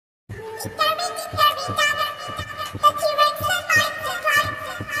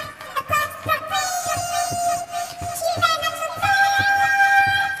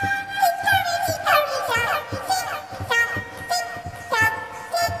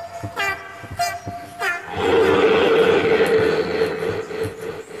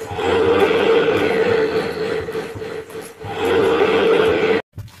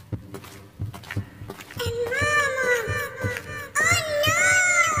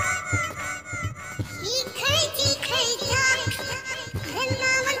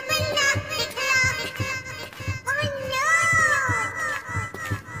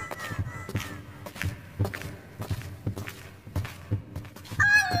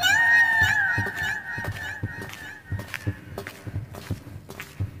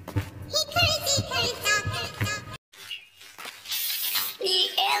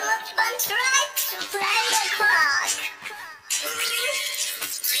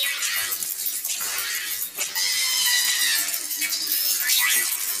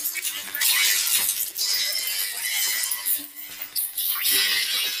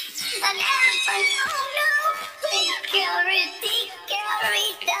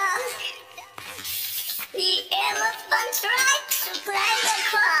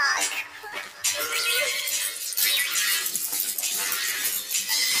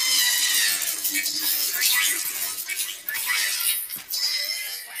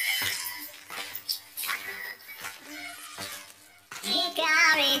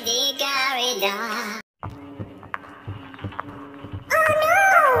Hickory, dock.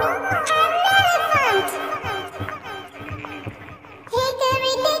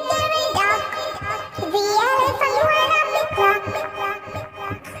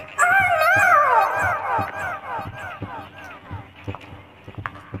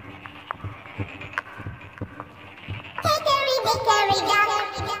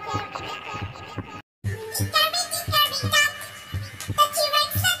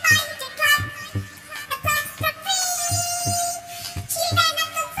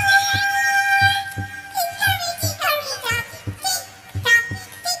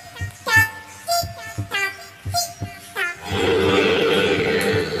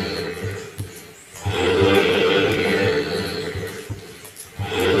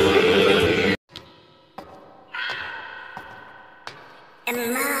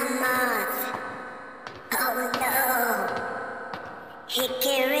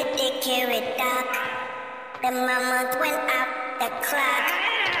 Hickory, dickory, dock. The mammoth went up the clock.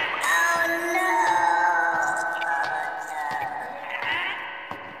 Oh no!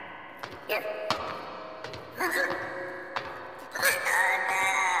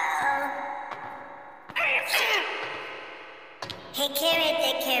 Hickory,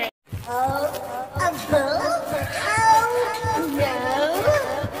 dickory. Oh, a bull? Oh no!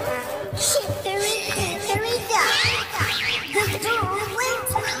 Hickory, dickory, dock. The bull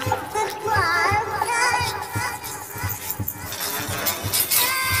went up the clock.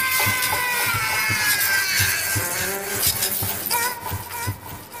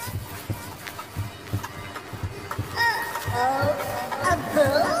 Oh, a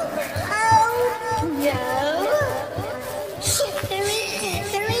bull? Oh no! Hickory,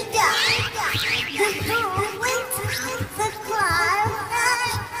 dickory, dock. The bull went up the clock.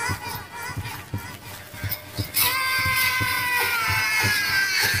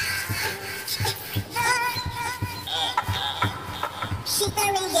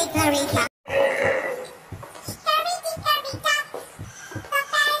 Hickory, dickory, dock.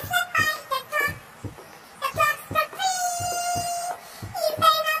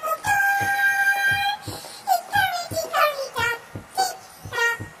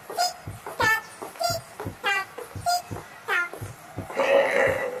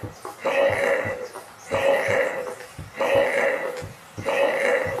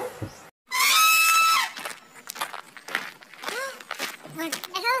 An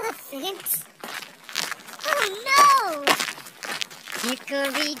elephant? Oh no!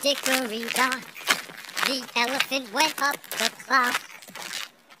 Hickory, dickory, dock. The elephant went up the clock.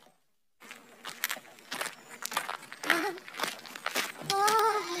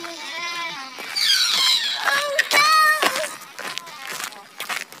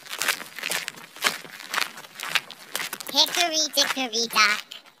 Hickory, dickory, dock.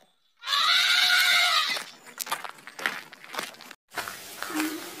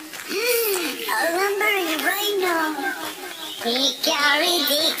 A lumbering rhino. Hickory,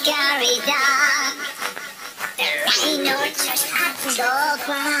 dickory, dock. The rhino just had to go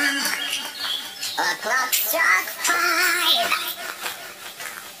clock. A clock struck 5.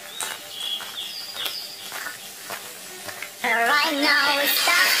 The rhino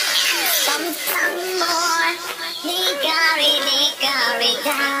stopped and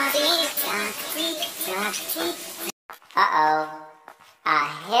Uh-oh, a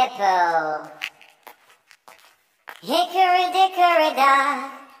hippo. Hickory dickory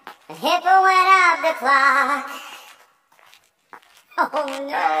dock, a hippo went off the clock. Oh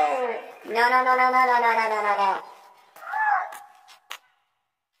no! No, no, no, no, no, no, no, no, no, no, no.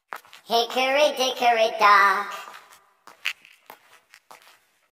 Hickory dickory dock.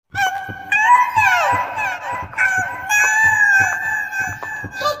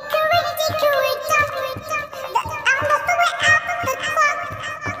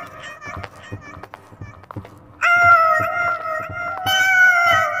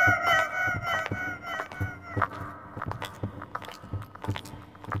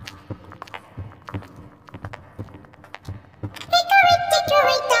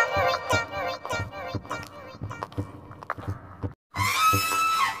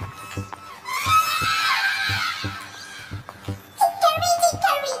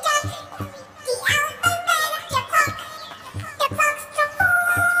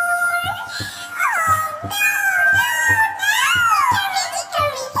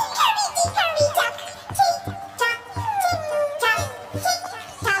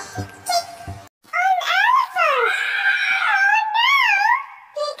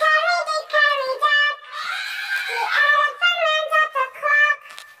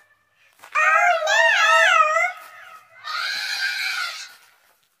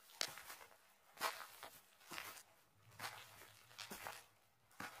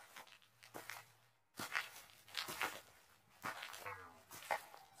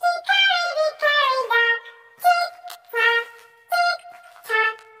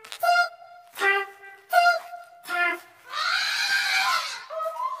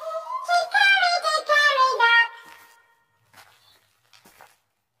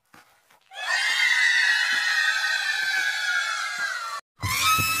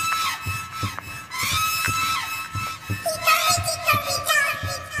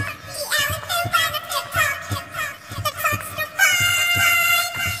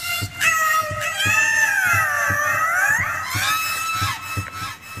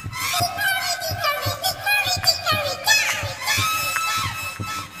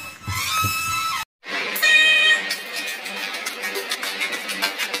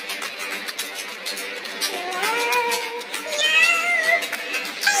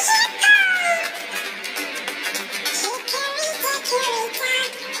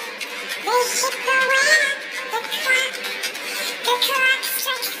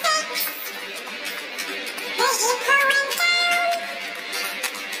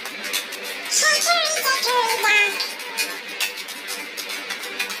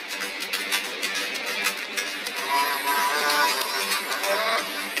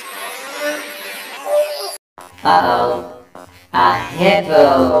 Uh-oh, a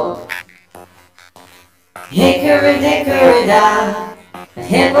hippo. Hickory dickory dock, the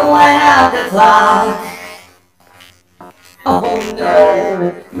hippo went out the clock. Oh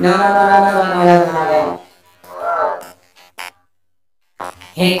no, no, no, no, no, no, no.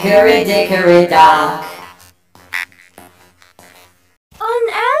 Hickory dickory dock. An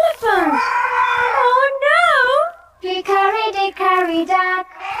elephant! Oh no! Hickory dickory dock,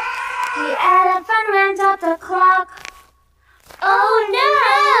 the elephant went off the clock. Oh no!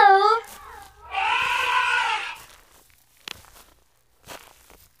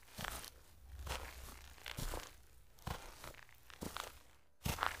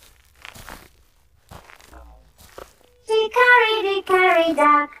 Hickory dickory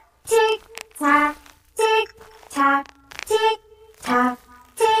dock, tick tock, tick tock, tick tock,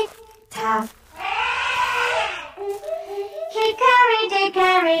 tick tock. Hickory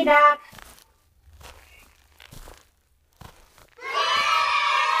dickory dock.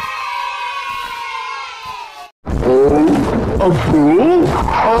 A bull?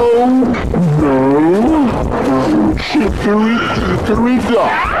 Oh no! Hickory dickory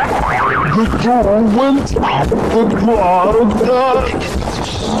dock. The bull went up the clock.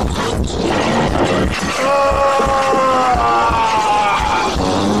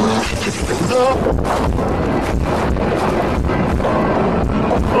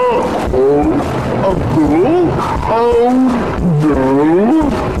 A bull? Oh no!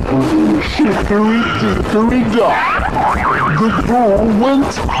 Hickory dickory dock. The bull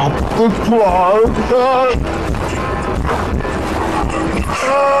went up the clock.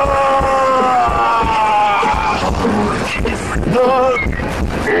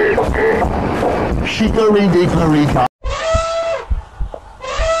 Hickory dickory dock.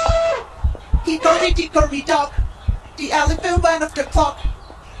 Hickory dickory dock, the elephant went off the clock.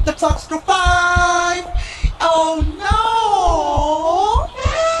 The clock struck 5. Oh no!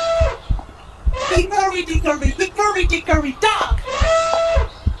 Hickory Hickory, dickory, hickory, dickory, dock.